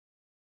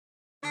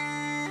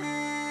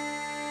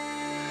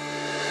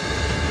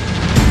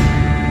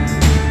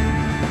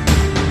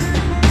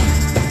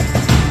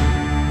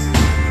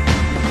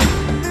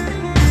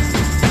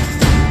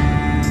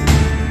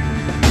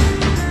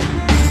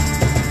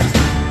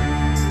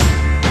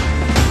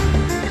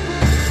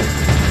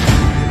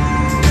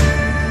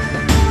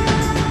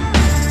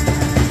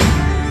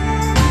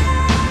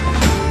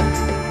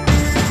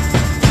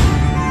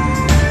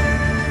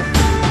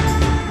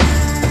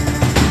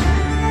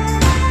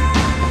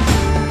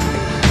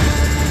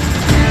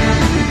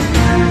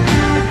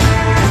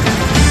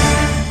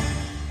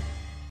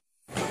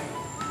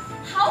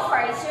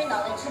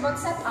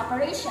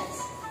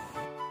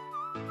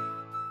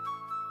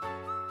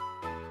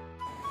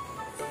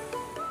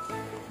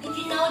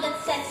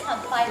common sets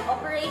have 5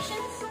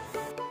 operations?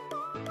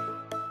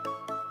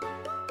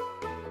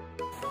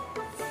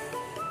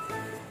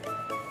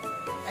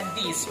 And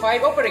these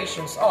 5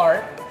 operations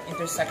are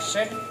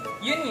intersection,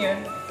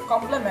 union,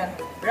 complement,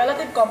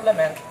 relative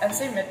complement, and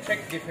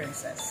symmetric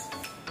differences.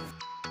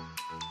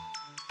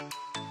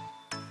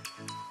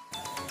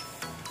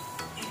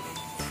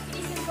 It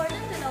is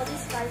important to know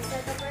these 5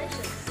 set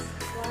operations.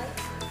 Why?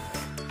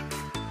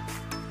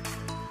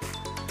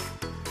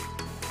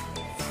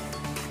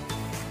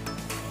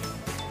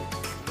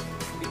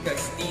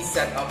 Because these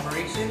set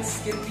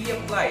operations can be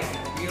applied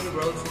in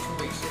real-world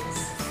situations.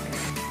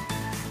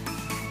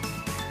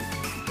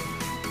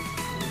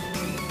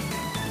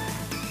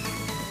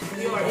 If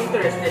you are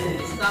interested in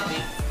this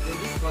topic, then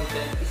this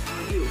content is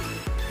for you.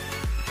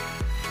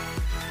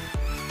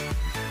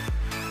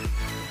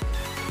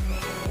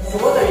 So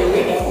what are you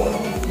waiting for?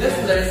 Let's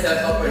learn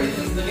set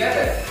operations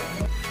together.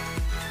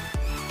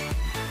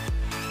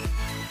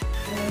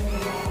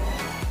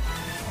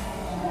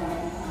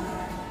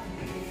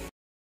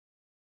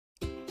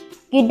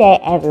 Good day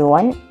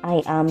everyone,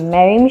 I am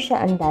Mary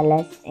Michelle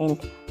Andales and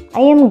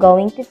I am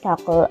going to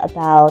tackle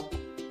about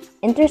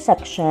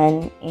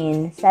intersection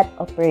in set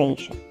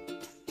operation.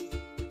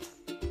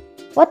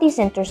 What is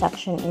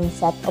intersection in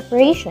set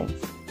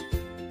operations?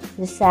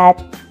 The set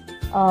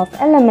of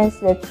elements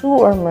that two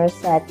or more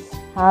sets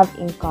have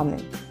in common.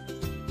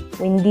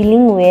 When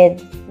dealing with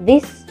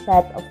this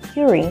set of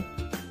theory,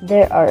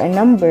 there are a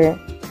number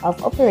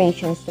of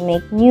operations to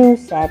make new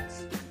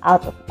sets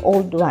out of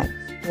old ones.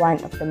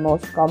 One of the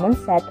most common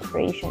set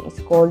operations is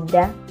called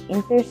the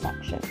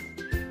intersection.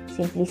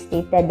 Simply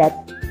stated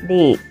that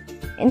the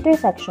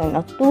intersection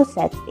of two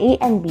sets A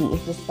and B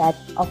is the set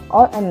of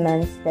all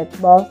elements that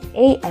both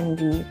A and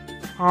B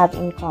have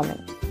in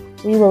common.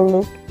 We will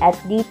look at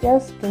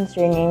details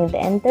concerning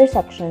the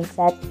intersection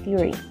set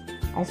theory.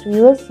 As we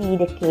will see,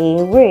 the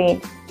key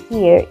word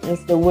here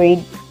is the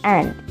word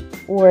AND,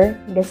 or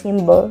the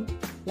symbol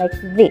like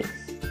this.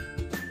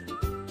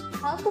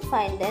 How to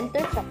find the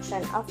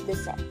intersection of the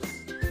sets?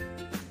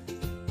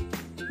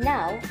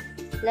 Now,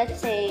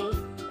 let's say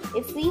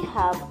if we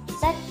have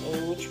set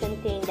A which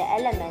contain the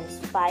elements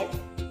 5,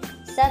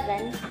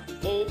 7,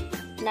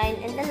 8, 9,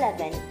 and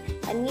 11,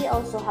 and we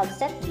also have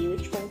set B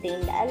which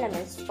contain the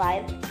elements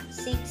 5,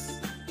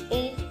 6,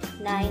 8,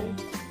 9,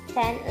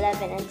 10,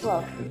 11, and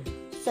 12.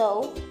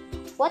 So,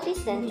 what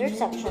is the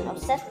intersection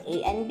of set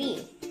A and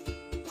B?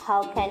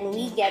 How can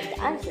we get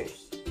the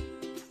answers?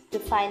 To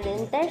find the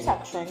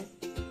intersection,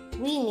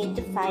 we need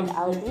to find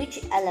out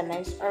which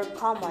elements are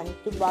common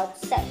to both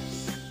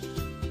sets.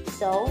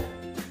 So,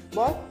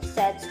 both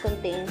sets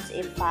contains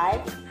a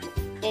 5,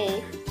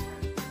 8,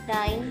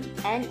 9,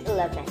 and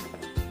 11.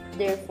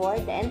 Therefore,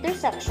 the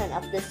intersection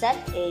of the set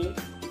A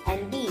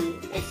and B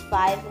is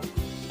 5,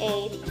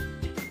 8,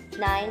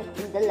 9,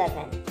 and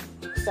 11.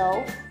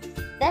 So,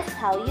 that's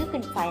how you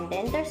can find the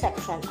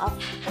intersection of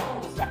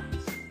two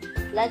sets.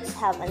 Let's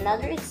have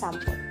another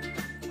example.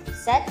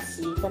 Set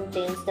C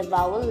contains the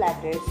vowel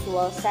letters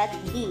while set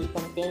D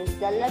contains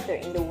the letter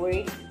in the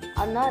word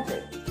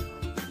another.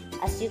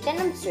 As you can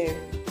observe,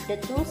 the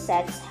two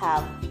sets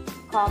have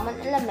common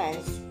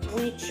elements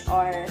which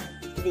are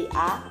the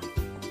A,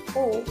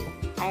 O,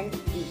 and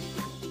E.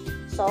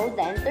 So,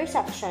 the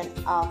intersection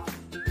of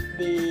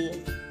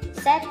the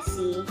set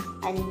C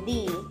and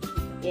D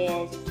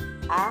is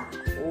A,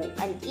 O,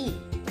 and E.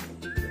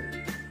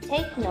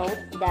 Take note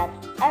that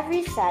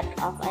every set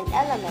of an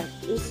element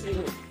is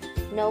unique,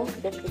 no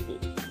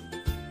duplicate.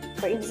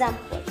 For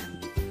example,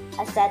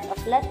 a set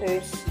of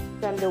letters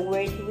from the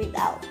word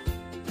without.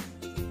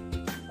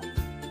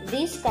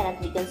 This cannot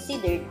be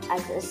considered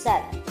as a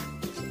set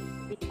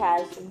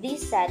because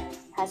this set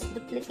has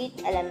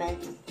duplicate element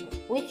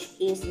which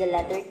is the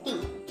letter T,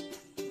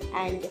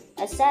 and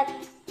a set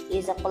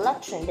is a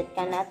collection that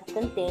cannot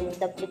contain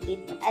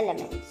duplicate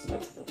elements.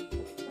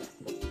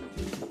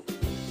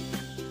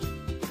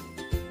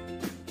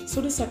 So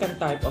the second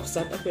type of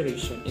set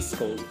operation is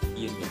called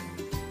union.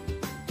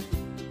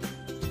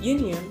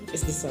 Union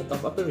is the set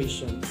of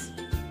operations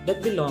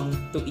that belong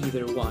to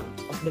either one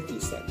of the two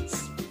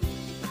sets.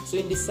 So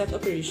in this set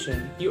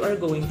operation, you are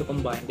going to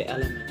combine the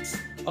elements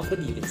of the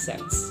given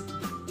sets.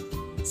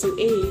 So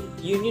A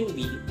union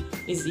B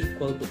is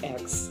equal to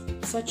X,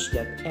 such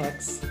that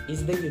X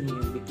is the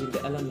union between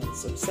the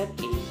elements of set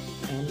A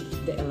and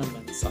the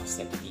elements of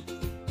set B.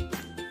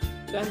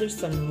 To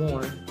understand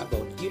more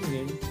about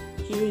union,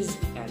 here is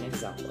an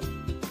example.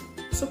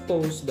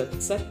 Suppose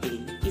that set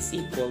A is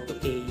equal to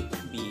A,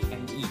 B,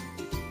 and E,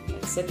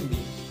 and set B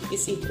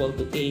is equal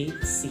to A,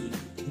 C,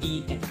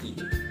 D, and E.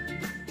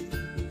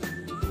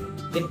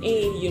 Then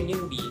A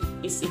union B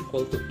is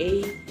equal to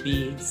A,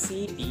 B,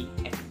 C, D,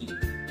 and E.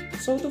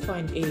 So to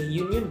find A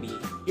union B,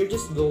 you're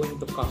just going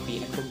to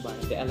copy and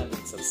combine the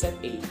elements of set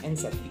A and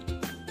set B.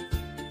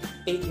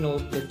 Take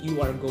note that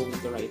you are going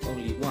to write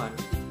only one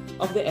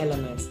of the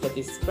elements that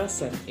is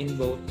present in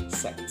both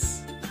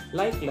sets,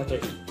 like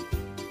letter A.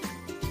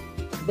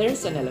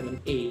 There's an element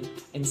A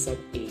in set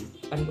A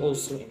and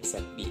also in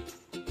set B,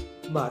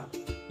 but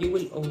you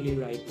will only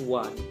write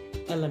one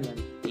element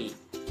A.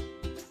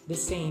 The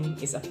same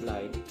is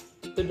applied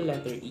to the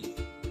letter E,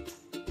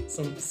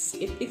 since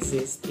it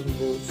exists in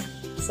both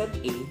set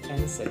A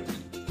and set B.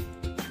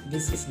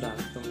 This is done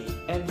to make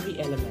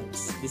every element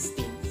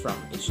distinct from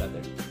each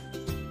other.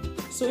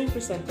 So in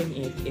presenting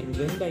it in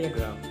Venn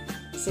diagram,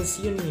 since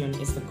union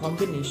is the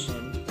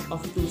combination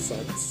of two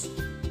sets,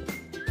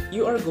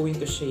 you are going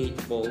to shade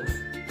both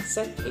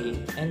set A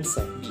and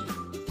set B.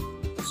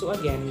 So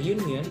again,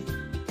 union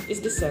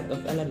is the set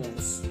of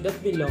elements that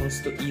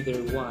belongs to either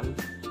one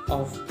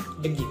of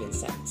the given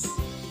sets.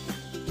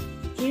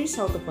 Here's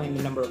how to find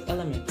the number of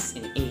elements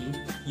in A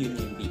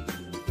union B.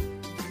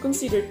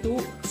 Consider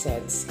two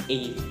sets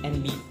A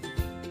and B,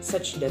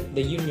 such that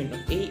the union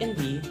of A and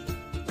B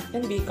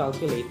can be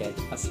calculated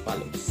as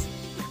follows.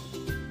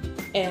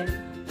 N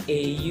A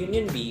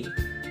union B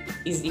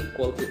is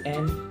equal to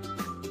N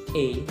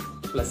A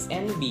plus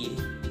N B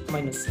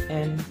minus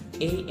N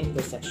A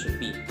intersection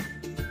B.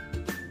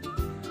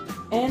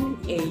 N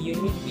A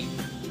union B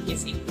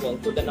is equal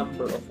to the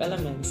number of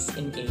elements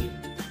in A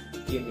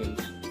union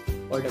B,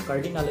 or the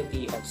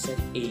cardinality of set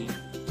A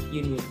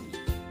union B.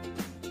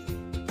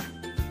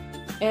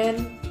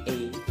 N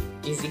A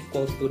is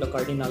equal to the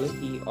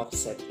cardinality of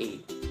set A,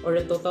 or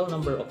the total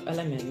number of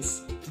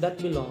elements that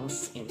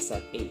belongs in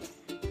set A.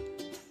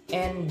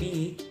 N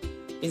B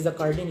is the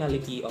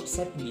cardinality of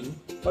set B,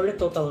 or the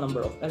total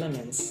number of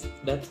elements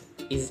that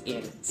is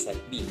in set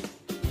B.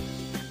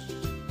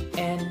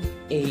 N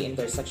A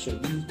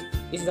intersection B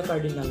is the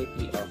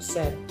cardinality of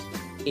set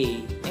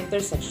A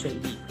intersection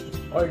B,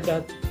 or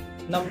the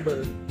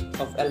number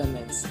of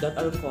elements that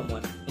are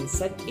common in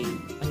set A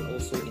and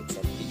also in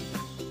set B.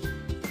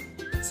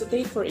 So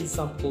take for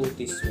example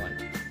this one.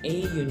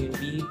 A union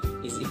B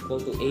is equal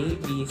to A,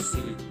 B, C,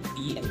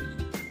 D, and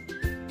E.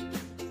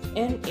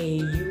 NA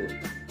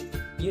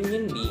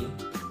union B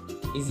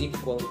is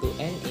equal to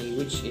NA,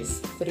 which is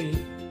 3,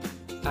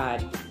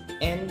 add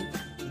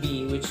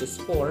NB, which is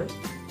 4,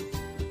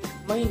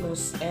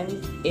 minus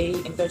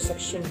NA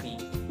intersection B,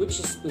 which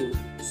is 2,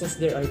 since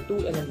there are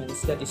two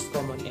elements that is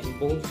common in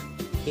both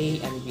A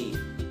and B,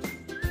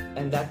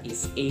 and that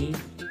is A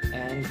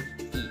and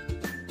E.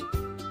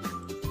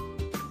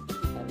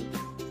 And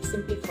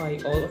simplify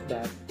all of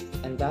that,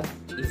 and that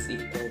is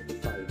equal to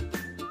 5.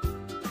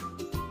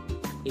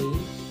 A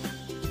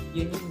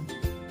union B,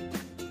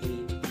 A,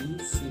 B,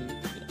 C,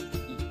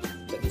 E,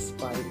 that is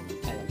 5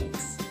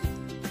 elements.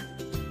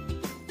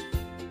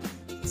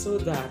 So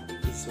that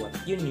is what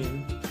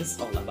union is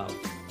all about.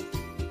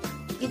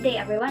 Good day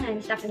everyone,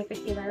 I'm Stephanie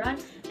Christy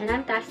Varon, and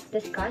I'm tasked to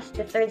discuss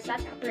the third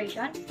set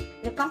operation,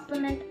 the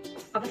complement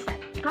of a set.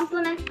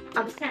 Complement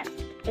of a set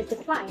is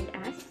defined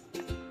as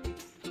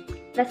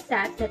the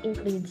set that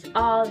includes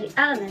all the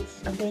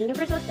elements of the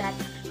universal set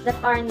that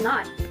are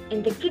not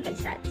in the given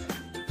set.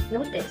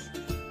 Notice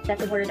that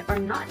the word "are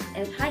not"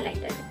 is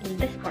highlighted in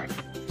this part.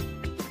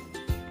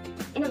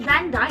 In a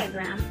Venn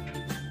diagram,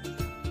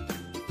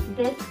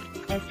 this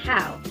is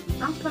how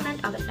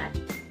complement of a set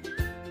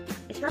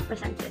is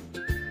represented.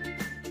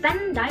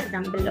 Venn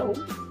diagram below,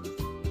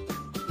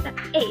 set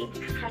A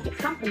has its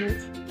complement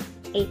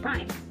A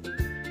prime,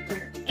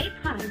 where A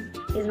prime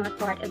is not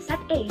part of set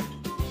A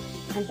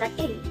and set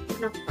A is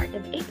not part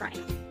of A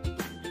prime,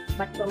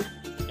 but both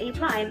A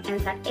prime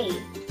and set A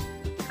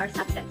are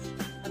subsets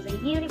of the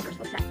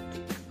universal set.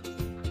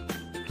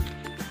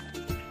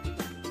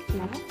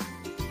 Now,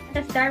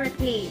 let us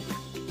directly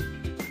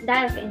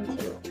dive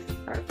into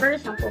our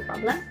first sample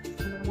problem.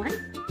 Number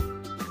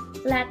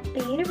 1. Let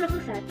the universal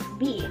set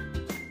be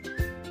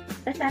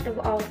the set of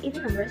all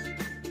even numbers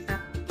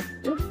up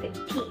to 15.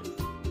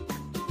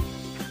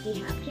 We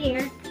have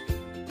here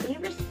the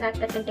universal set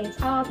that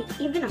contains all the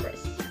even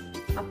numbers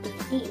up to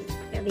 15.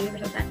 We have the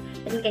universal set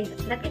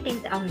that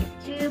contains the elements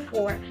 2,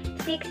 4,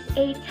 6,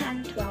 8,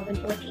 10, 12, and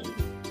 14.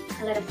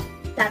 And let us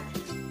set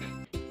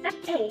set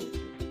A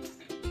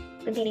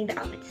containing the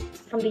elements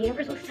from the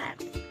universal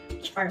set,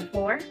 which are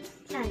 4,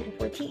 10, and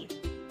 14.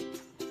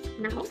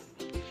 Now,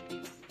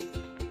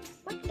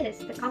 what is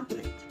the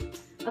complement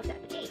of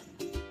set A?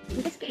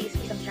 In this case,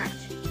 we subtract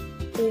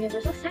the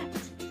universal set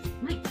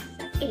minus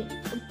set A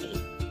from A,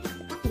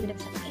 the complement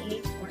of set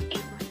A, or A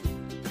prime.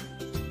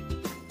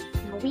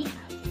 Now we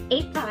have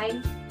A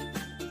prime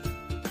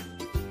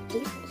is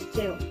equals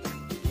to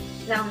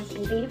the elements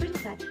in the universal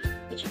set,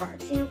 which are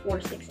 2,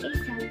 4, 6,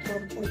 8, 10,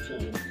 12, and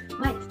 14,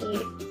 minus the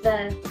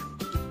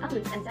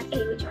elements in set A,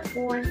 which are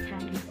 4, 10,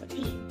 and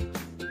 14.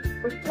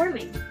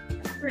 Performing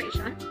the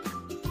operation,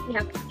 we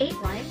have A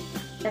prime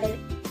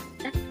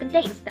that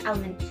contains the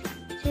elements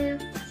 2,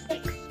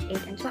 6,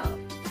 8, and 12.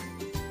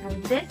 Now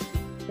this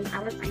is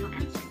our final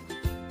answer.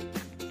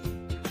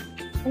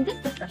 In this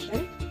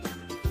discussion,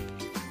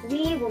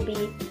 we will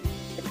be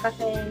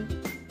discussing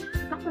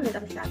the complement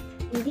of a set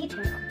in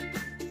detail.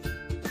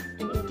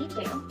 And in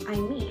detail, I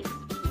mean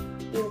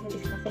we will be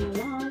discussing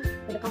along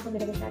with the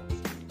complement of a set's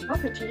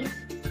properties,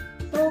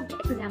 solved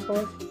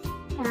examples,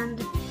 and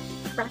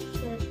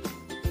practice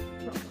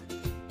problems.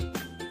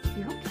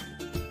 Now,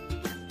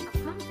 a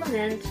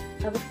complement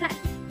of a set.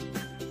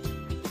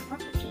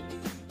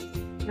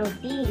 Now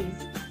these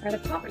are the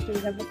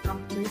properties of the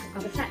complement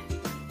of a set.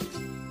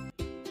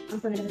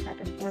 Complement of a set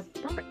has 4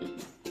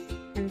 properties,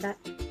 and that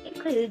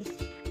includes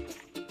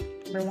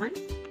number 1,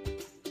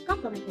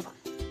 complement laws.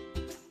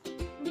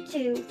 Number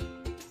 2,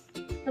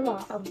 the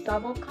law of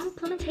double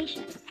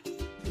complementation.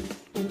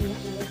 And we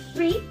have number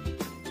 3,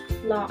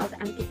 law of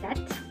empty set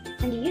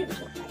and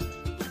universal set.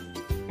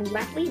 And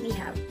lastly, we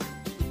have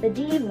the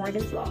De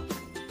Morgan's law.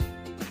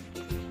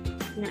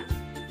 Now,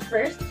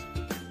 first,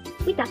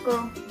 we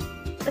tackle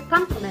the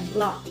complement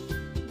law.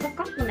 The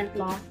complement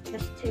law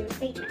has 2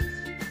 statements.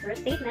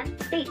 First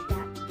statement states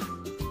that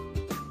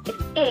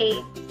if A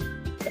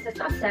is a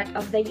subset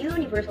of the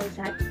universal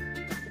set,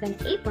 then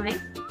A prime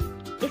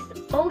is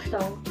also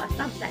a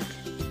subset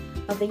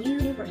of the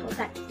universal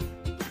set.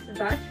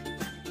 Thus,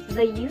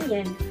 the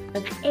union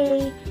of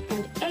A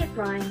and A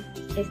prime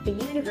is the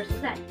universal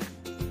set.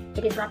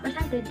 It is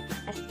represented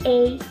as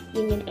A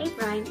union A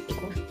prime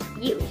equals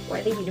U,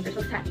 or the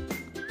universal set.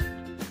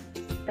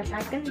 The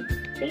second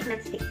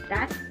statement states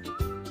that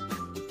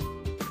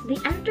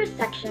the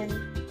intersection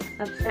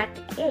of set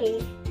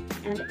A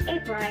and A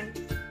prime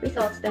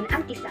results in an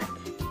empty set,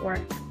 or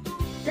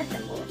the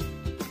symbol.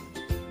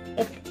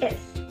 It is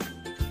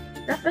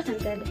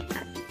represented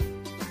as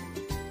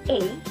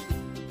A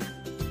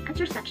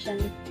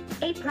intersection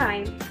A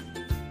prime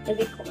is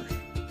equals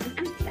an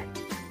empty set,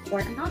 or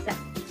a null set.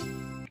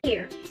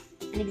 Here,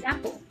 an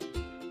example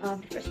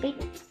of the first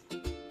statement.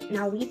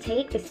 Now we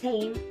take the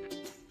same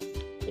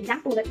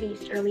example that we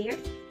used earlier.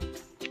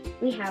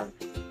 We have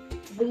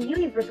the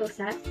universal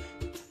set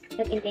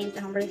that contains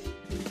the numbers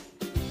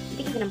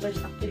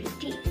up to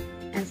 15,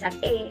 and set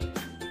A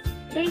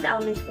contains the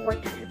elements 4,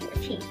 10, and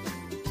 14.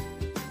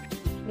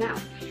 Now,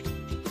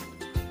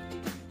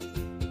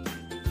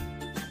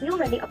 we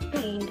already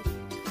obtained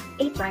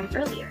A prime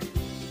earlier.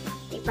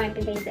 A prime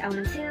contains the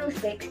elements 2,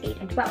 6, 8,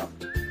 and 12.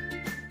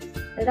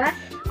 So that's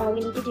all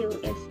we need to do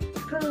is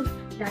prove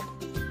that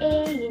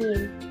A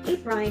union A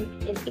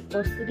prime is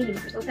equals to the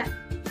universal set.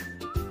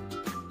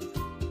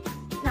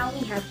 Now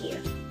we have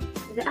here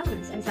the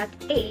elements in set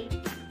A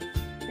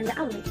and the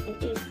elements in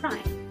A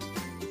prime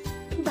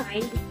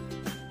combined,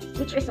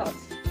 which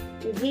results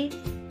to these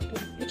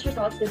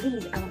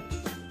elements.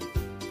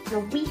 Now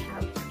we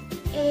have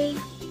A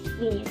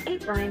union A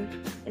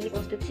prime is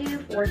equals to 2,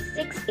 4,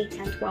 6, 8,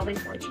 10, 12, and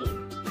 14,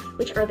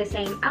 which are the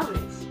same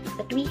elements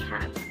that we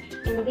have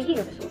in the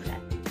universal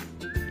set.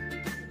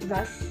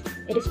 Thus,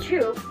 it is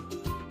true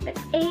that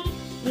A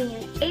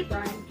union A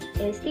prime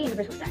is the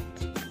universal set.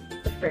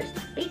 The first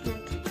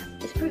statement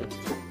is proved.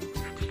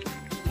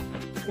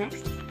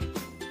 Next,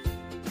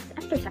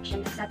 the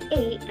intersection of set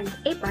A and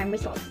A prime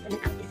results in an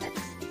empty set.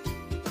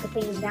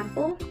 The same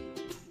example.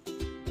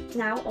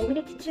 Now all we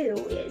need to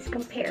do is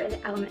compare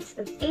the elements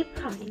of A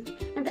prime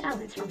and the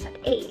elements from set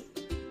A.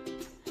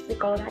 We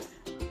call that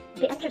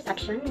the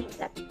intersection means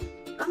that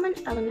common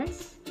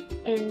elements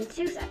in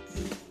 2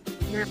 sets.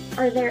 Now,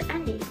 are there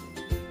any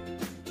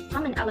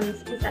common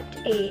elements in set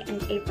A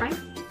and A prime?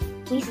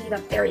 We see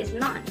that there is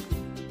none.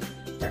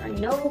 There are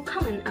no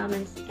common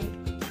elements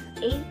in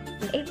A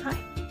and A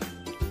prime.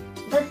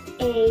 Thus,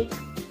 A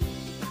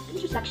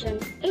intersection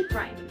A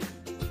prime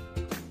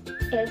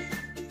is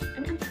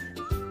an empty set.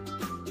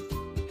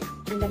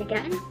 And then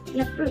again, we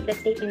have proved that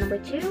statement number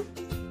 2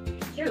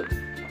 true.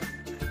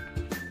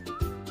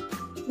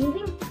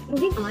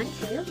 Moving on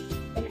to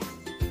the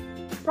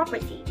next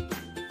property.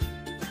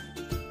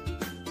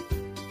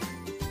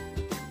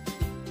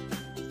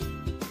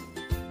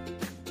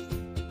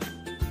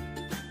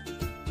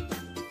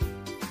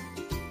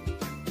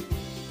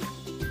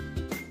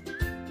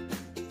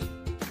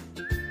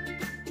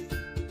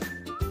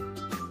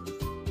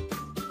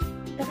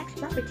 The next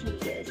property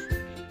is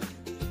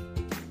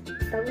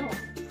the law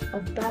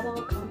of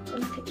double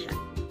complementation.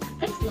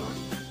 This law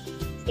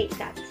states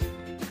that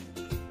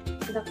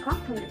the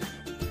complement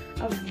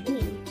of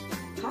the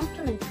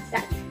complemented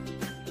set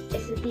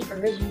is the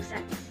original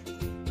set,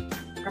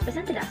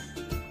 represented as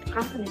the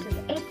complement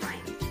of A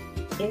prime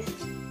is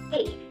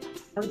A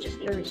of just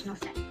the original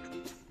set.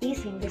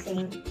 Using the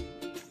same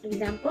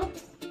example,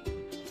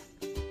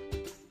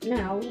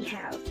 now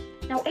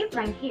A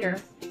prime here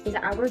is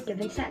our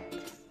given set.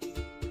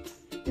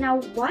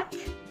 Now what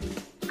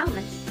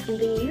elements in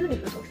the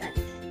universal set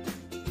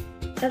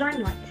that are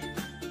not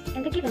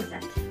in the given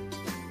set?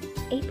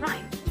 A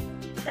prime.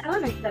 The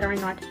elements that are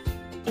not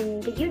in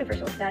the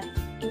universal set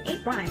in A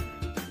prime,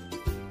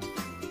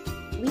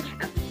 we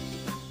have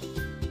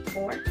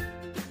 4,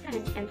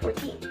 10, and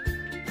 14.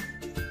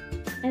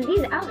 And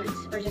these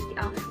elements are just the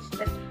elements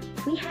that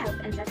we have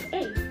in set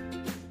A.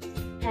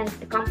 Hence,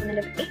 the complement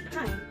of A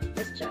prime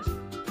is just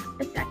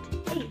the set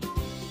A.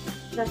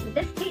 Thus,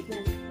 this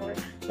statement, or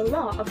the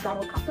law of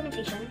double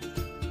complementation,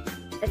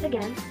 is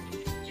again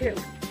true.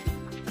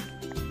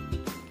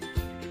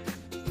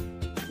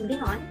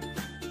 Moving on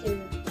to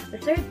the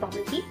third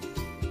property.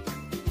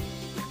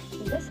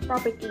 This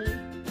property,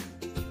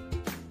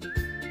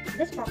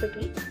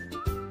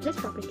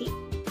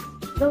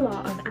 the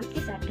law of empty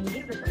set and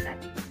universal set.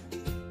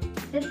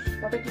 This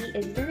property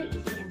is very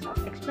easy and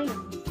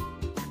self-explaining.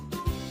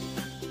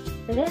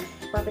 This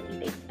property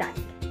states that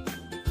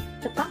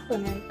the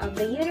complement of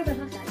the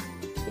universal set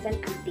is an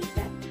empty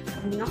set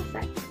of null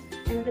set,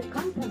 and the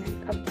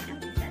complement of the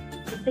empty set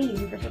is the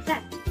universal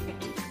set.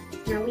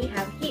 Now we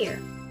have here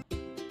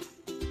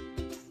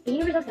the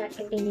universal set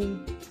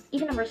containing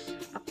even numbers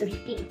up to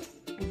 15,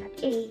 and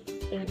set A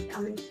is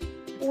elements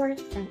 4,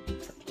 10,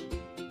 and 14.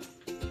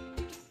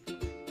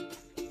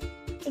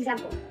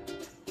 Example,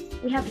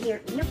 we have here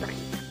U prime.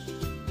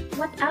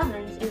 What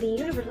elements in the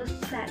universal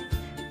set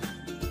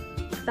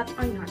that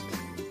are not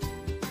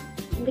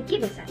in the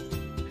given set?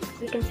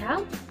 We can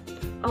tell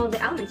all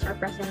the elements are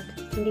present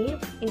in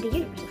the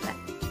universal set.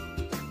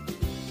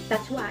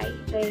 That's why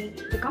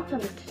the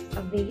complement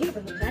of the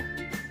universal set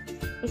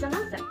is a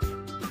null set,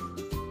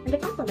 and the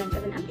complement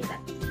of an empty set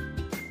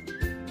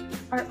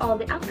are all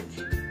the elements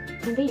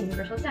in the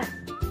universal set.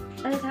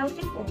 That is how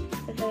simple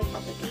the third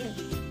property is.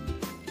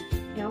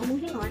 Now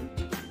moving on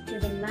to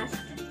the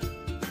last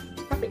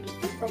property.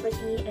 This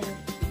property is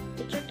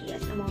the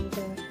trickiest among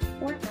the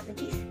 4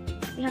 properties.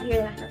 We have here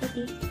the last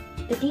property,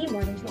 the De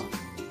Morgan's law.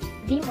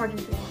 De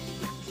Morgan's law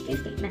is 2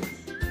 statements.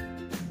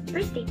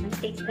 First statement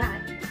states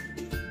that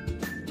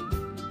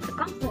the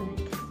complement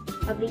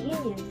of the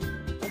union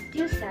of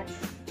 2 sets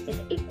is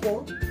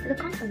equal to the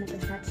complement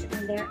of sets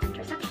in their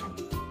intersection.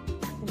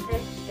 And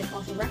this is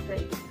also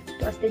referred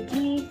to as the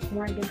De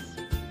Morgan's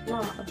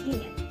law of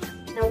union.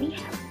 Now we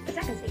have the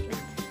second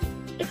statement.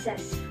 It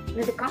says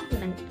that the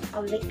complement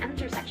of the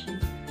intersection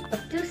of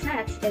 2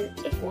 sets is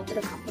equal to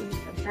the complement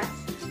of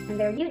sets and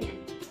their union.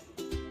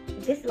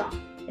 This law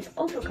is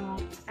also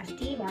called as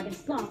De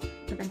Morgan's law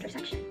of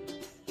intersection.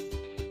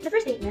 The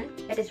first statement,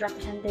 it is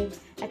represented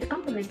as the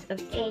complement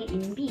of A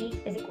in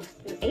B is equal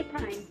to A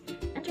prime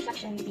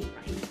intersection B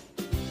prime.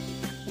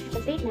 The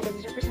second statement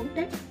is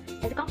represented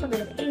as the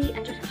complement of A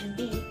intersection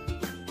B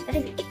that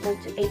is equal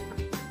to A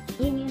prime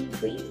union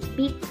with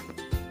B.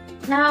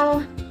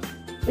 Now,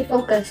 we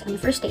focus on the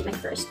first statement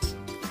first.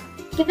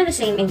 Given the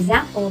same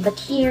example, but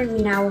here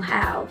we now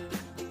have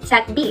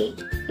set B.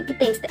 It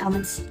contains the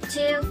elements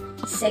 2,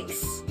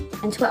 6,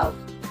 and 12.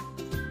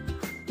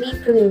 We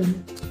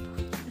prove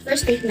the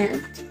first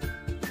statement.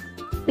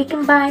 We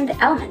combine the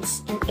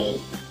elements in A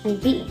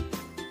and B,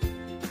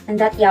 and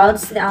that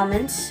yields the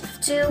elements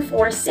 2,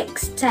 4,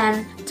 6,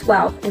 10,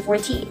 12, and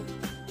 14.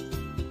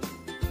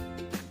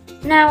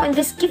 Now, in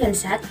this given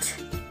set,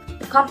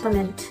 the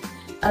complement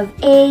of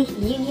A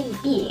union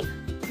B,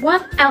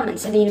 what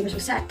elements in the universal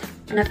set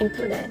are not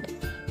included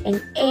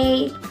in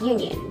A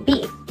union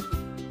B?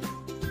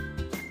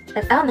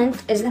 That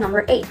element is the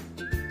number 8.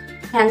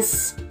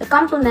 Hence, the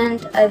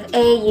complement of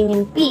A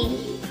union B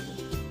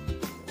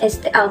is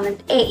the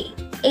element A,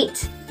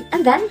 8.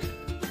 And then,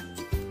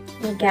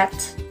 we get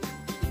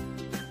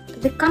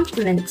the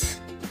complement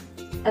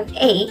of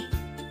A,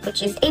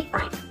 which is A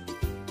prime,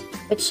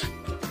 which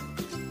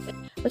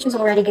was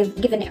already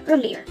given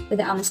earlier with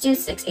the elements 2,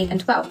 6, 8, and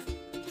 12.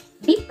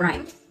 B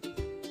prime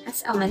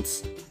has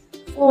elements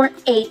 4,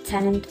 8,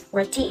 10, and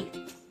 14.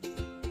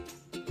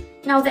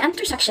 Now, the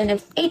intersection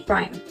of A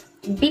prime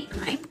and B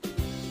prime,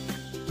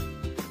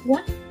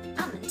 what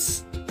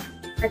elements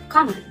are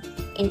common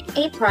in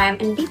A prime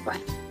and B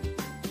prime?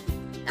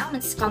 The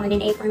elements common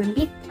in A prime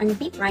and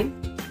B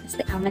prime is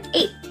the element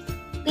 8.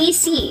 We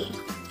see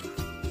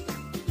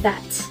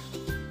that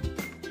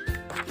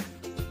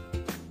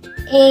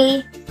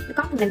the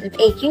complement of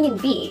A union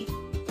B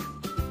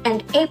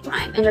and A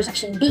prime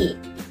intersection B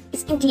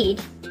is indeed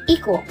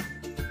equal.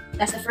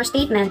 That's the first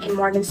statement in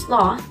Morgan's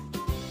law.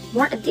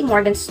 De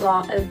Morgan's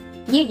law of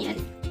union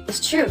is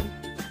true.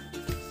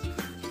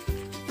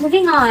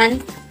 Moving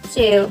on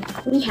to,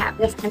 we have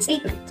the second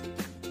statement.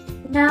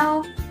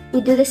 Now,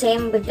 we do the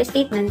same with this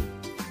statement,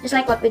 just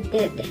like what we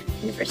did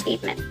in the first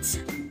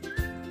statement.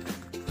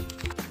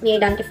 We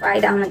identify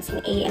the elements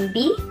in A and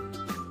B,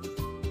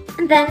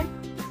 and then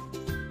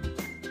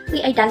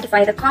we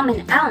identify the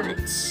common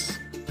elements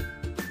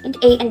in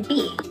A and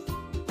B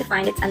to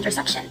find its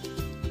intersection.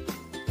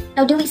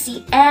 Now, do we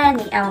see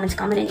any elements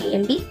common in A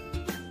and B?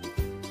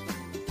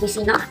 We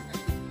see none.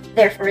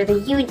 Therefore,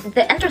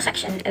 the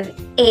intersection of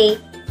A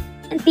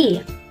and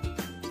B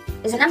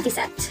is an empty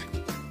set.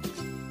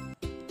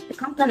 The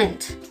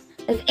complement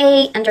of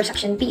A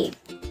intersection B.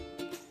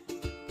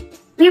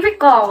 We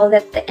recall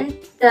that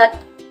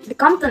the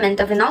complement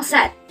of a null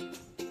set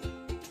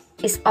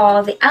is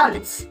all the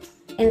elements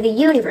in the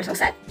universal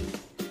set.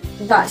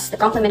 Thus, the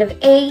complement of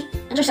A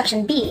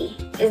intersection B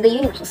is the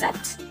universal set.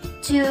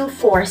 2,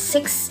 4,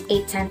 6,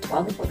 8, 10,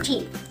 12, and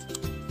 14.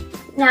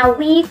 Now,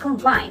 we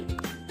combine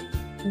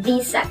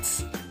these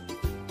sets.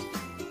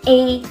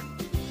 A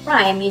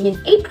prime union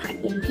A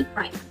prime union B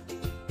prime.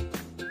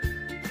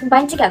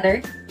 Combined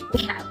together,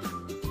 we have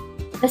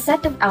the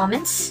set of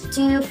elements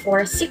 2,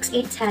 4, 6,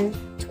 8, 10,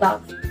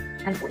 12,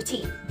 and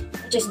 14,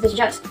 which is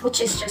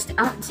just the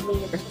elements in the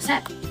universal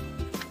set.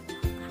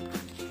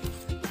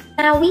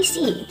 Now we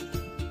see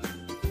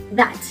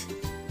that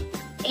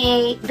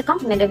the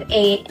complement of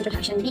A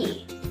intersection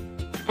B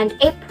and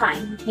A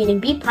prime union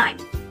B prime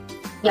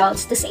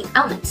yields the same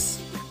elements.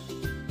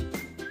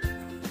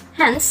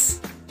 Hence,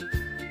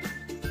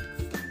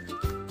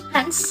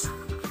 Hence,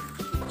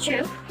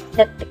 true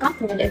that the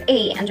complement of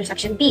A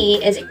intersection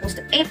B is equals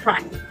to A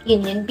prime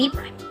union B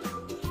prime.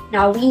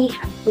 Now we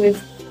have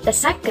proved the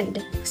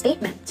second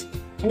statement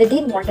in the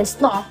De Morgan's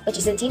law, which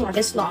is the De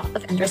Morgan's law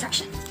of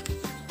intersection.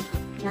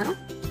 Now,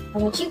 I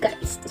want you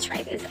guys to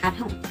try this at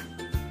home.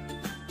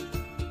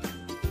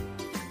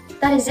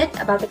 That is it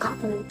about the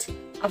complement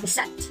of a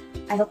set.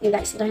 I hope you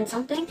guys learned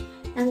something,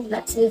 and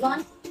let's move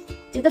on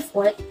to the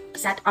fourth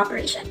set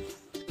operation.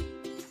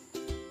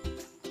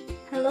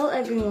 Hello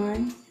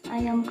everyone, I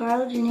am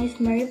Carl Junice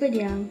Marie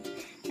Badiang,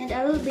 and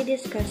I will be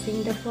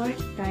discussing the fourth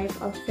type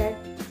of set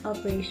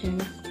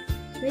operations,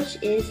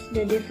 which is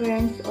the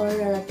difference or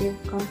relative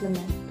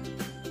complement.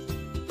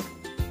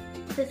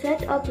 The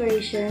set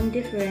operation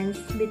difference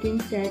between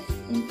sets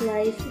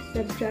implies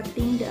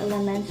subtracting the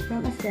elements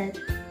from a set,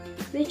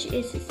 which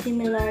is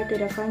similar to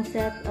the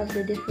concept of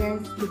the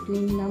difference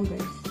between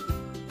numbers.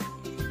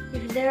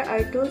 If there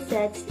are two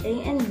sets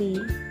A and B,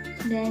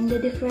 then the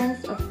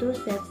difference of two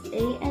sets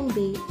A and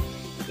B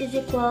is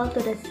equal to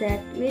the set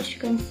which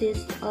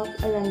consists of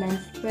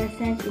elements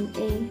present in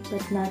A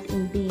but not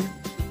in B.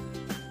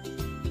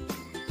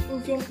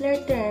 In simpler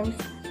terms,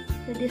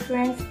 the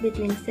difference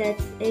between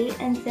sets A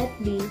and set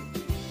B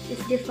is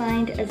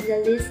defined as the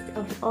list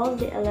of all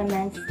the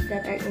elements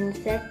that are in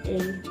set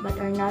A but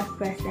are not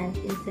present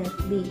in set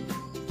B.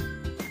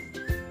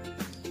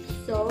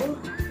 So,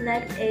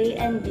 let A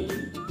and B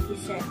be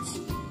sets.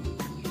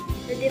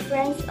 The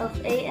difference of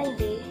A and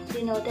B,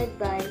 denoted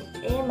by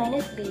A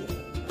minus B,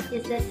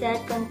 is the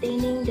set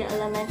containing the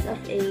elements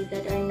of A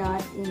that are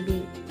not in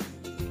B.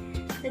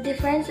 The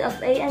difference of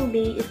A and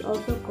B is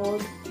also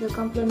called the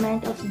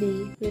complement of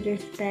B with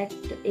respect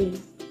to A.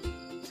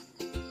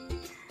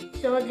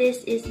 So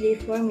this is the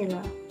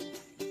formula.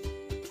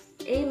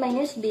 A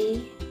minus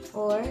B,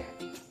 or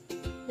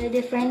the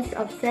difference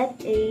of set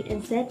A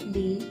and set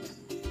B,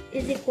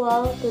 is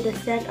equal to the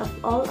set of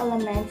all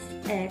elements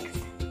X,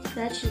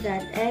 such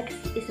that X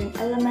is an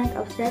element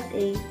of set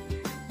A,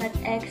 but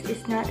X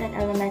is not an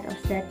element of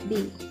set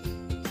B,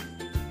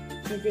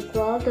 is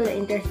equal to the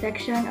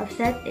intersection of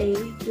set A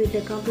with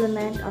the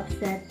complement of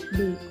set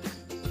B.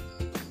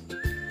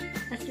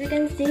 As we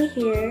can see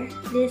here,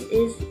 this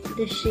is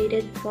the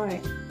shaded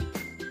part,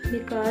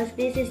 because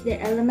this is the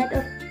element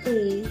of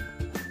A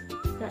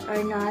that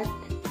are not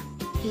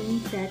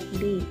in set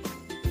B.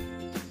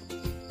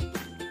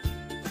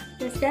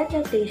 The set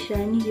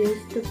notation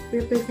used to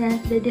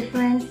represent the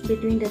difference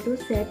between the two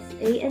sets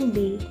A and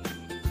B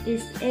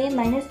is A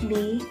minus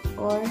B,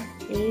 or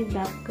A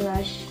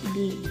backslash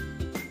B.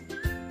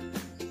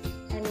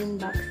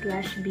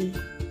 Backslash B.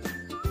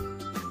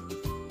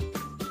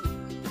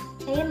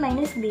 A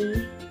minus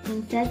B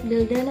in set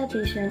builder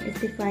notation is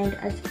defined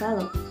as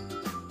follows.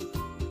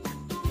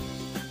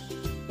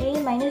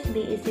 A minus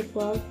B is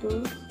equal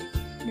to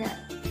the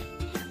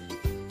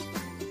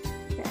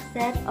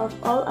set of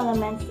all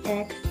elements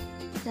X,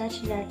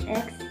 such that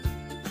X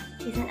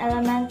is an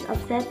element of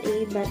set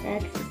A but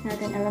X is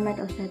not an element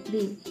of set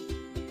B.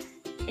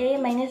 A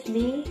minus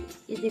B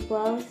is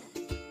equal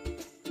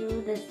to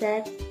the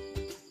set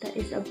that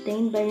is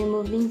obtained by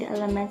removing the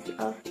elements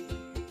of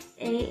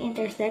A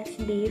intersects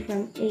B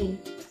from A.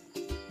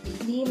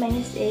 B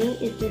minus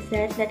A is the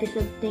set that is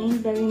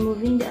obtained by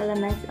removing the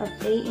elements of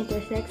A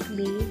intersects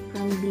B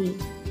from B.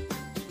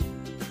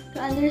 To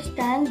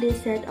understand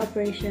this set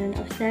operation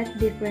of set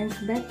difference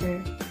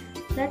better,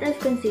 let us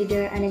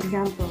consider an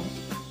example.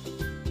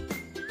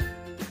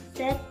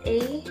 Set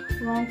A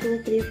 1,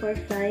 2, 3, 4,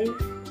 5,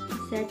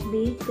 set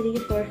B 3,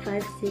 4,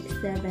 5,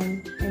 6,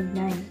 7, and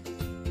 9.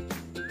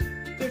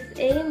 If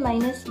A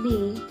minus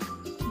B,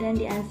 then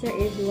the answer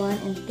is 1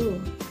 and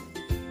 2.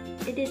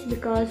 It is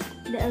because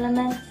the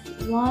elements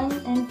 1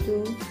 and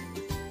 2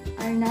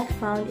 are not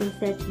found in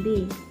set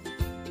B,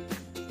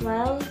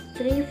 while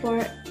 3,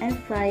 4, and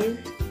 5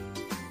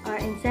 are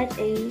in set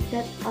A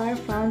that are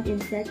found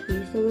in set B,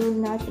 so we will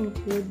not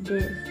include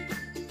this.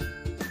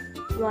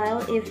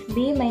 While if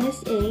B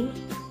minus A,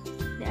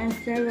 the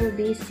answer will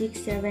be 6,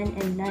 7,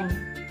 and 9.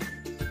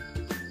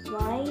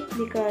 Why?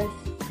 Because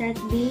set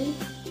B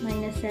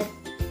minus set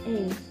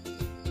A.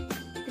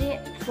 3,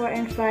 4,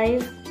 and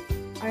 5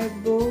 are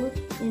both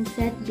in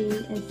set B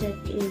and set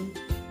A,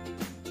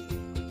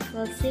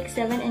 while 6,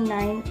 7, and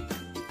 9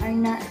 are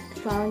not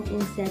found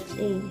in set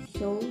A,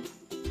 so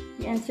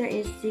the answer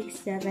is 6,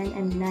 7,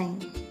 and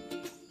 9.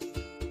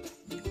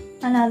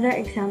 Another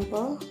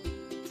example,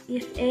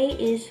 if A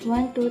is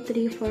 1, 2,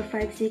 3, 4,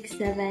 5, 6,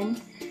 7,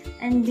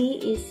 and B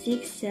is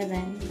 6,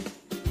 7,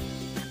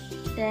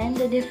 then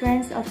the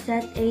difference of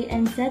set A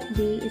and set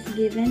B is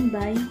given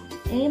by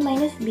A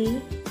minus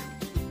B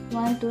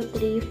 1, 2,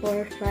 3,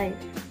 4, 5.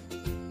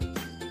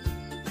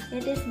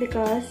 It is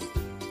because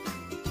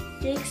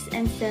 6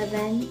 and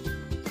 7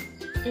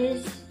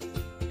 is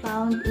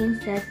found in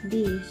set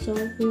B, so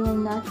we will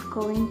not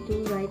going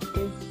to write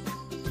these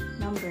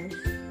numbers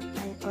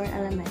or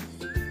elements.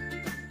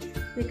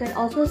 We can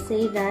also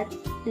say that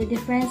the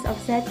difference of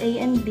set A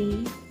and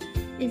B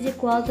is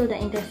equal to the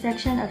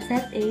intersection of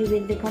set A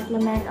with the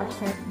complement of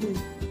set B.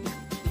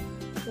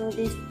 So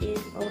this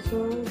is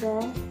also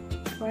the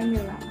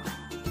formula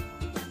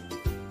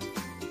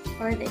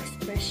or the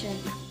expression.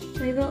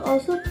 We will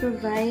also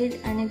provide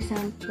an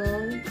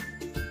example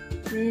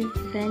with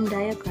Venn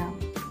diagram.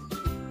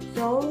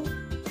 So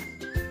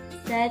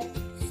set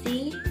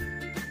C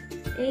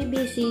A,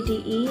 B, C,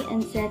 D, E, and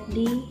set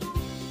D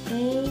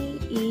A,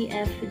 E,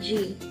 F,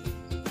 G.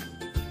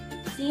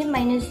 C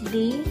minus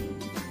D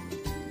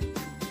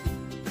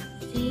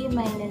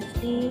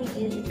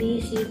is B,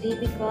 C, D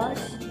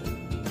because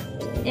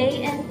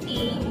A and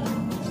E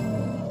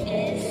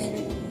is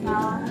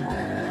found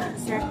in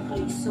set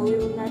A, so we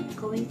will not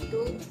going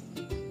to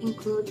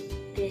include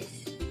this.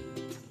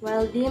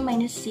 While D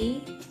minus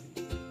C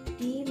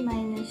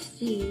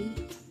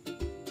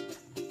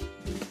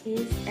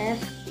is F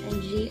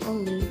and G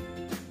only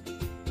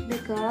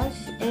because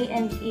A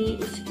and E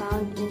is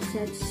found in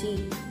set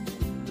C.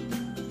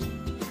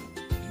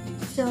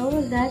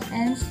 So that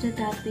ends the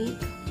topic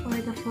for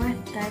the fourth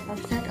type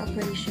of set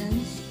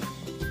operations,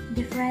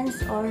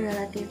 difference or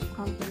relative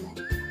complement.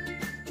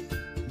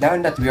 Now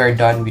that we are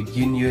done with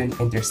union,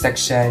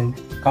 intersection,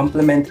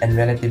 complement, and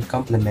relative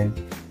complement,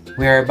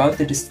 we are about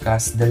to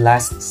discuss the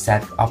last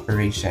set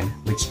operation,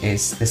 which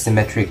is the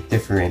symmetric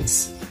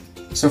difference.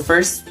 So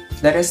first,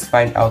 let us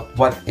find out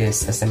what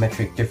is a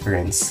symmetric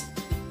difference.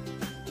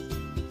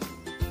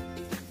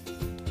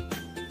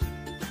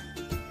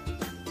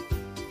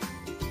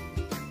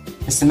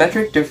 A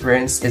symmetric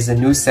difference is a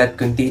new set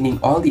containing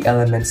all the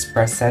elements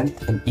present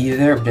in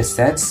either of the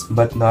sets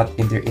but not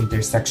in their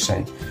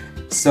intersection.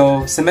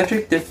 So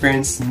symmetric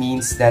difference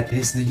means that it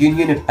is the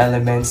union of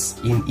elements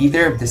in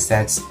either of the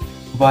sets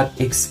but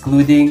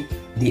excluding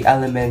the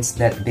elements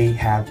that they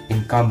have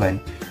in common.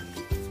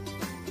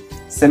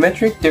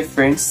 Symmetric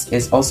difference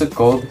is also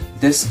called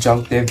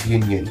disjunctive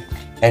union,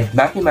 and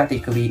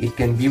mathematically it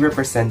can be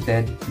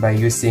represented by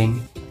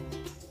using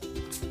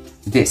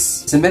this.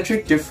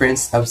 Symmetric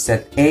difference of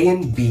set A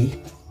and B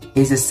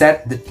is a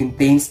set that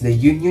contains the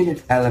union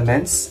of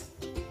elements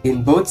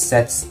in both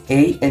sets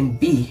A and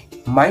B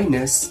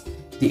minus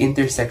the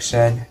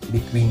intersection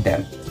between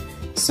them.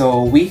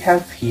 So we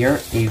have here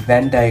a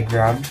Venn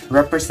diagram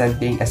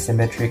representing a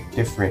symmetric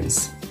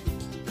difference.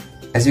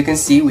 As you can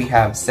see, we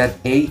have set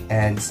A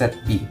and set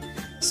B.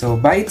 So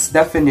by its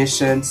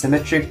definition,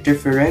 symmetric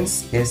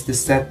difference is the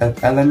set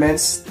of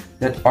elements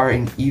that are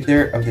in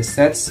either of the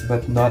sets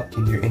but not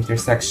in their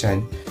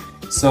intersection.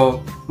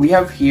 So we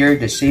have here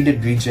the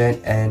shaded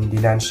region and the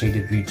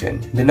non-shaded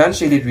region. The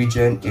non-shaded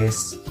region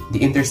is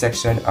the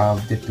intersection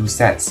of the two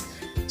sets.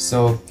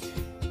 So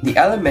the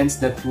elements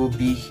that will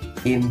be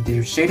in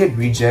the shaded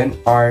region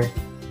are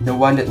the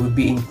one that would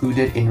be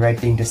included in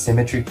writing the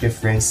symmetric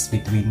difference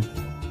between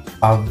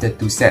of the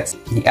two sets.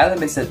 The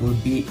elements that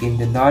would be in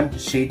the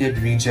non-shaded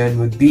region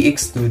would be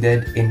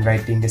excluded in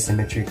writing the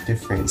symmetric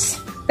difference.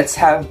 Let's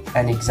have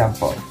an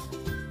example.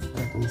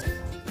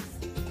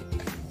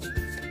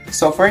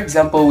 So for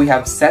example, we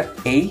have set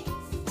A.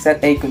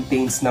 Set A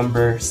contains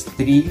numbers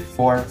 3,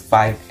 4,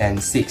 5,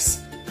 and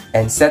 6.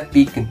 And set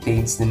B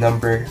contains the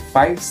number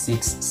 5,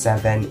 6,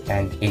 7,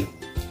 and 8.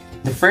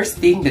 The first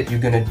thing that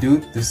you're gonna do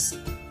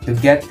to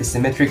get the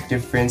symmetric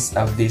difference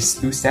of these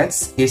two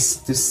sets is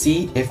to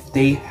see if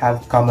they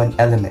have common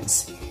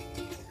elements.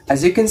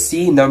 As you can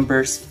see,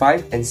 numbers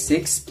 5 and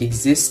 6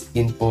 exist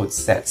in both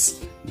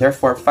sets.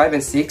 Therefore, 5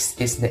 and 6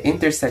 is the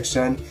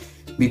intersection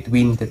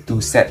between the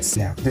two sets.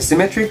 Now, the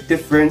symmetric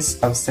difference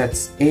of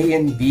sets A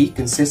and B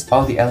consists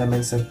all the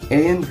elements of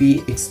A and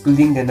B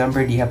excluding the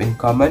number they have in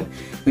common,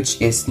 which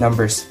is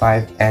numbers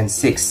 5 and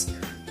 6.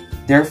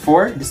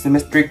 Therefore, the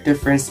symmetric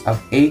difference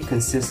of A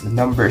consists of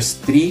numbers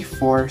 3,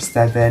 4,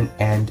 7,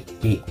 and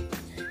 8.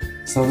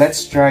 So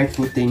let's try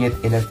putting it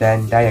in a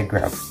Venn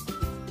diagram.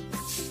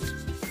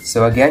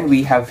 So again,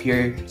 we have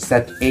here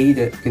set A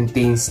that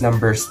contains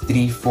numbers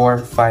 3, 4,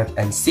 5,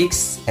 and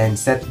 6, and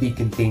set B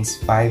contains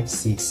 5,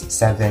 6,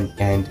 7,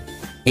 and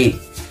 8.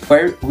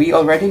 Where we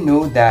already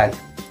know that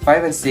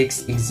 5 and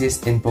 6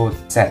 exist in both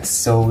sets,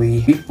 so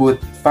we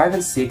put 5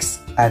 and 6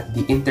 at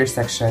the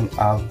intersection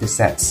of the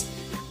sets.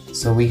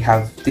 So we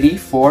have 3,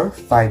 4,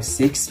 5,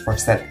 6 for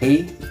set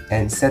A,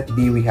 and set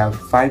B we have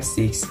 5,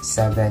 6,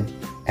 7,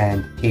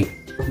 and 8.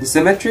 The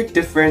symmetric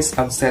difference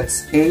of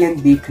sets A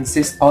and B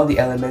consists all the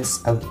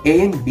elements of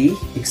A and B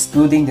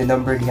excluding the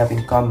number they have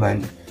in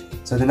common.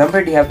 So the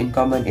number they have in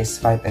common is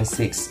 5 and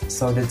 6.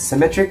 So the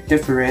symmetric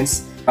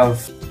difference of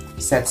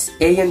sets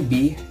A and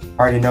B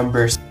are the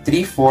numbers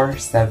 3, 4,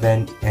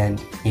 7,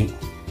 and 8.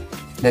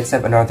 Let's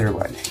have another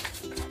one.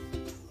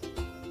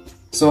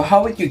 So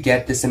how would you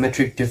get the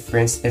symmetric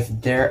difference if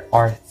there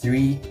are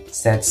 3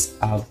 sets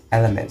of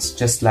elements,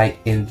 just like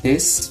in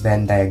this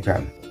Venn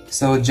diagram?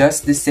 So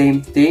just the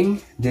same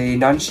thing, the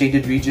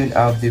non-shaded region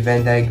of the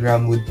Venn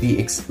diagram would be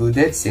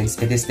excluded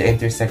since it is the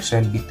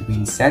intersection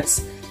between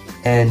sets,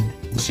 and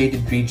the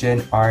shaded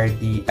region are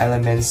the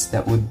elements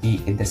that would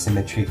be in the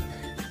symmetric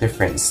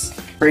difference.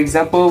 For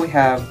example, we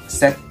have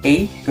set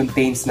A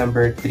contains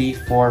number 3,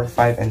 4,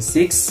 5, and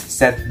 6,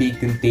 set B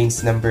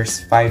contains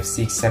numbers 5,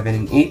 6, 7,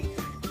 and 8,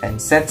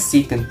 and set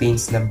C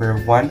contains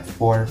number 1,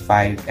 4,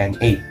 5, and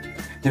 8.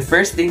 the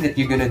first thing that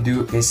you're gonna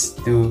do is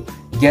to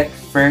get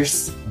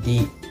first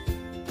the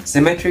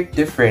symmetric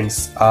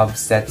difference of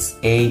sets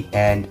A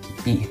and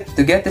B.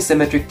 To get the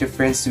symmetric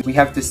difference, we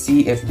have to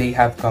see if they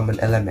have common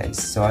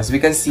elements. So as we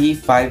can see,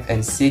 5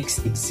 and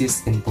 6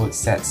 exist in both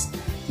sets.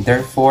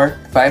 Therefore,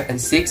 5 and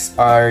 6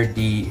 are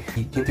the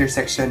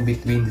intersection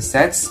between the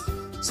sets.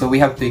 So we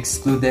have to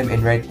exclude them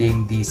in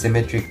writing the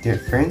symmetric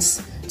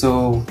difference.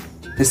 So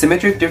the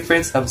symmetric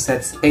difference of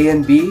sets A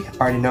and B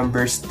are the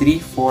numbers 3,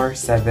 4,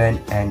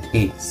 7, and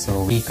 8.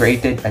 So we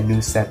created a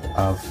new set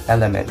of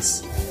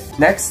elements.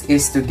 Next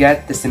is to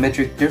get the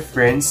symmetric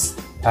difference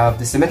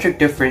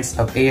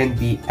of A and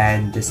B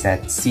and the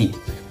set C.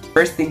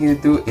 First thing you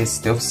do is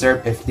to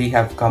observe if they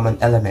have common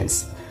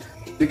elements.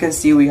 We can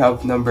see we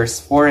have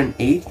numbers 4 and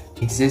 8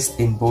 exist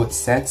in both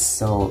sets,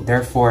 so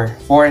therefore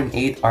 4 and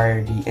 8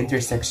 are the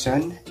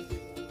intersection.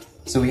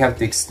 So we have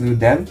to exclude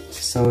them.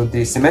 So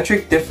the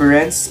symmetric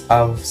difference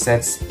of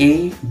sets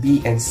A,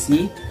 B, and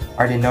C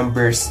are the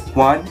numbers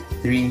 1,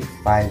 3,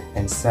 5,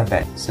 and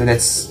 7. So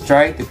let's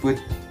try to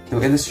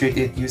illustrate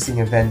it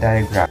using a Venn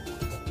diagram.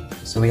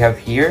 So we have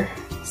here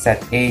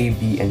set A,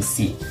 B, and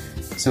C.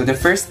 So the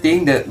first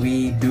thing that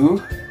we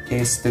do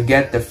is to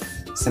get the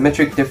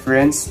symmetric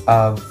difference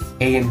of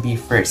A and B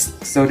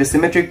first. So the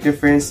symmetric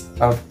difference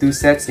of two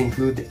sets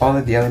include all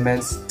of the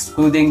elements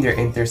excluding their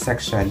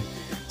intersection.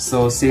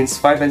 So since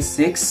 5 and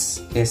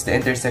 6 is the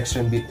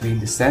intersection between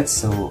the sets,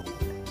 so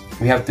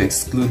we have to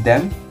exclude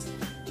them.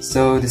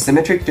 So the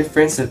symmetric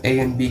difference of A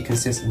and B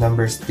consists of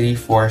numbers 3,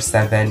 4,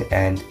 7,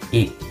 and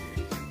 8.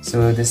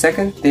 So the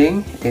second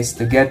thing is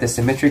to get the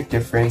symmetric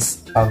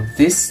difference of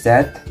this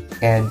set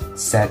and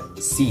set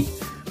C.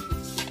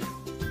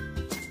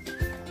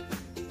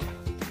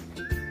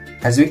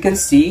 As we can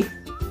see,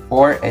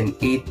 4 and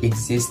 8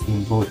 exist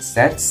in both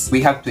sets.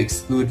 We have to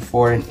exclude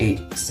 4 and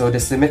 8. So the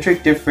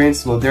symmetric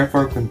difference will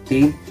therefore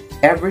contain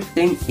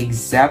everything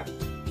except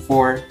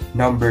for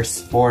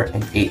numbers 4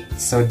 and 8.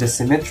 So the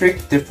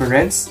symmetric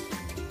difference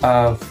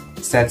of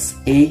sets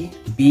A,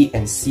 B,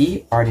 and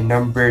C are the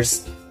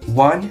numbers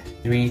 1,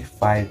 3,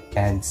 5,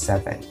 and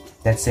 7.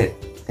 That's it.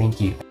 Thank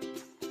you.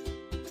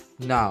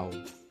 Now,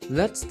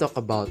 let's talk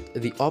about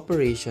the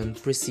operation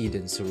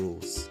precedence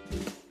rules.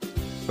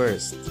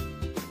 First,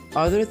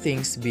 other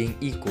things being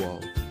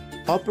equal,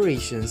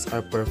 operations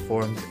are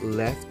performed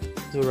left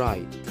to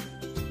right.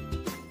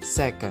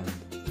 Second,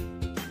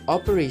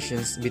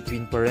 operations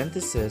between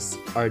parentheses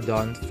are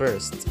done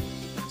first,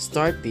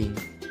 starting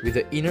with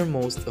the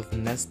innermost of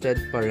nested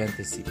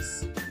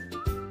parentheses.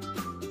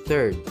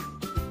 Third,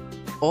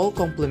 all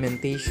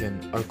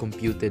complementation are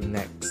computed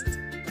next.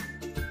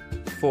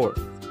 Fourth,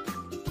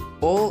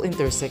 all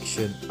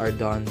intersection are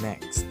done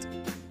next.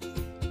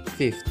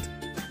 Fifth,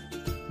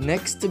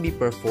 next to be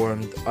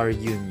performed are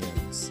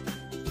unions.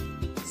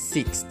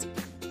 Sixth,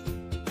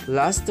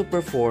 last to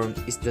perform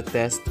is the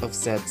test of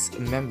sets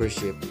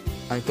membership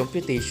and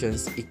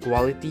computations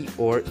equality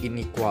or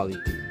inequality.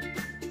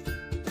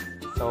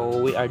 So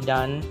we are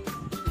done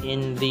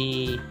in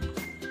the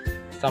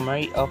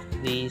summary of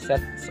the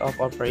sets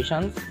of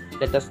operations.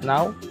 Let us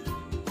now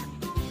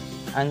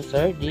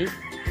answer the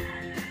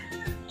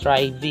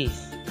try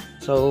this.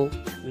 So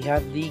we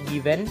have the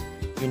given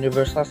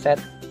universal set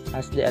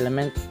as the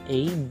elements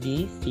A,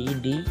 B, C,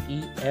 D,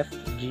 E, F,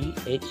 G,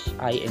 H,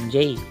 I, and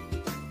J.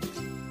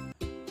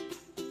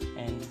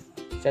 And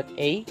set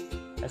A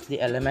as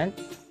the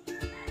elements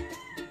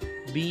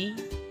B,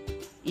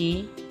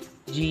 E,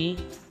 G,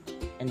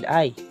 and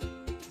I.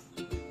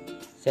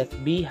 Set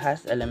B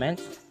has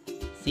elements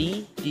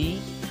C,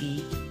 D,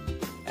 E,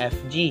 F,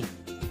 G.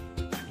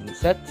 And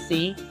set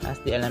C has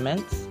the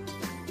elements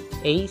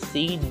A,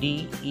 C,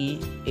 D, E,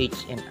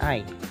 H, and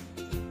I.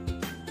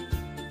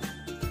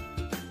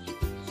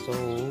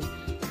 So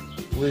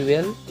we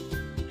will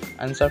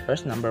answer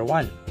first number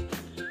 1.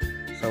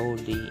 So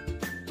the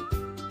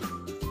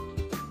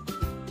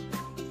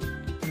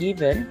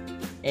given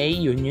A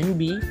union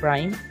B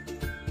prime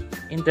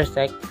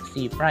intersect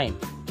C prime.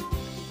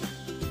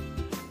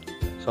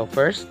 So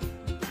first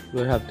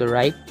we'll have to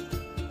write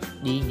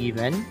the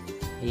given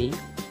A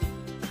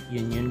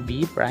union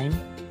B prime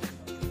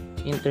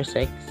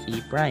intersect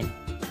C prime.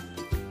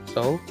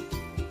 So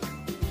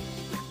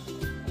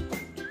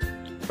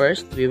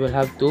first we will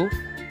have to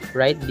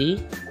write the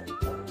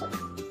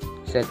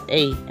set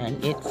A and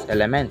its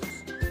elements.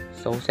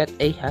 So set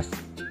A has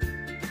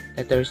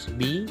letters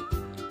B,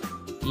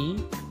 E,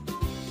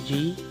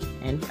 G,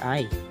 and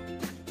I.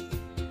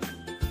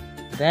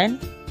 Then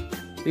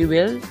we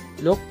will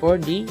look for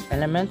the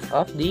elements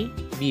of the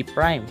B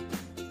prime.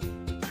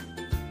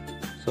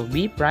 So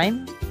B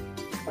prime,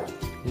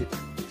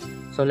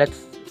 so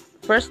let's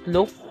first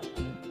look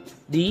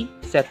the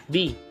set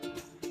B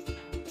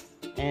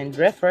and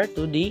refer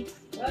to the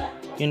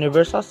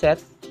universal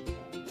set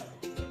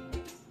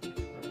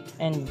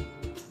and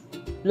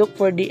look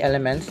for the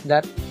elements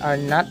that are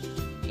not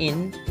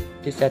in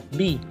the set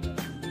B.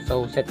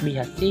 So set B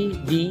has C,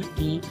 D,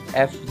 E,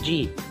 F,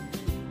 G.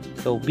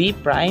 So B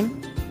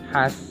prime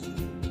has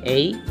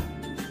A,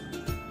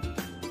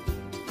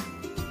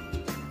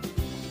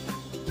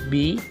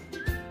 B,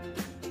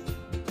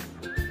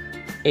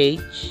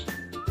 H,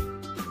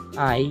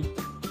 I,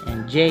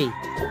 and J.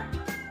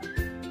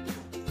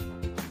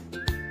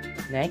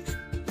 Next,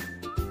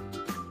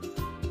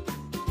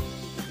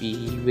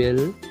 we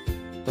will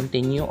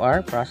continue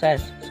our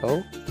process.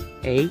 So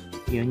A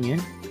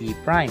union B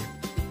prime.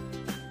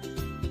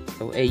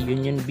 So A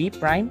union B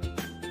prime,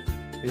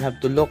 we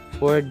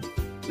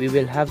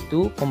will have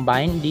to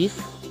combine these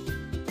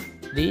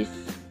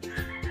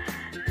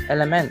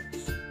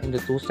elements in the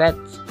two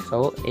sets.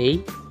 So A,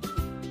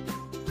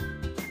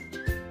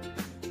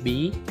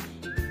 B,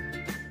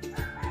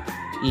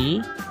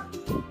 E,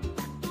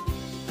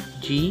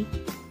 G,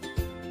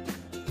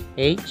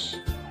 H,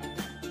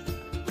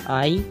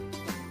 I,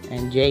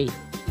 and J.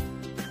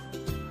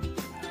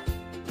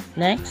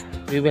 Next,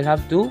 we will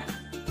have to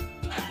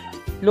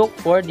look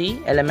for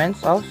the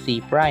elements of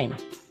C prime.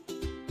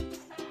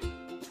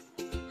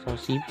 So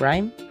C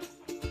prime.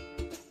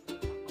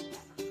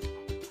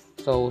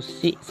 So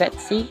set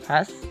C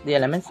has the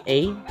elements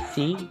A,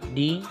 C,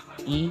 D,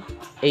 E,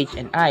 H,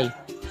 and I.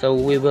 So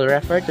we will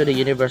refer to the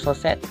universal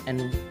set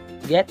and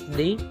get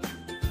the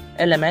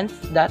elements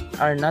that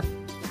are not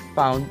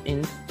found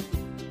in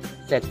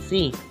set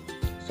C.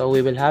 So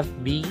we will have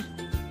B,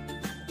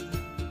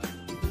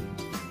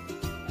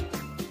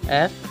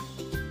 F,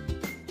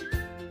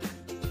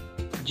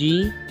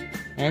 G,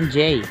 and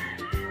J.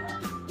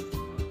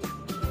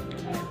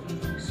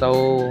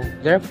 So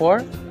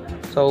therefore,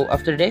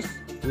 after this,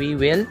 we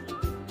will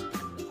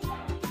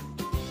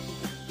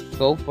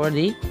go for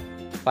the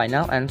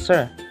final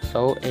answer.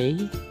 So A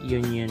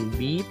union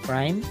B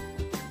prime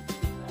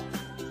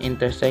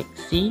intersect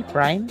C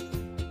prime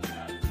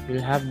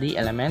will have the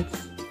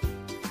elements.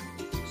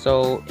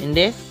 So in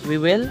this, we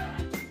will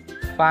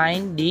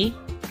find the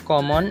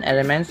common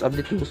elements of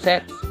the two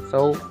sets.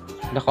 So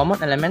the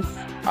common elements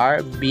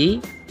are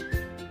B,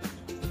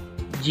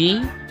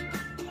 G,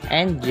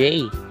 and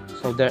J.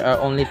 So there are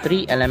only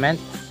 3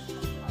 elements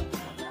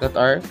that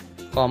are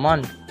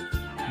common: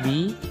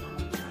 B,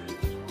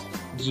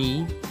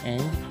 G,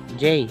 and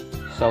J.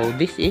 So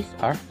this is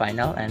our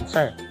final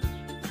answer.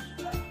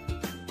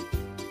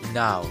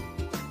 Now,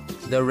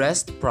 the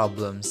rest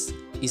problems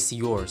is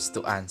yours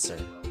to answer.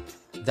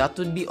 That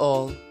would be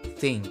all.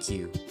 Thank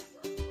you.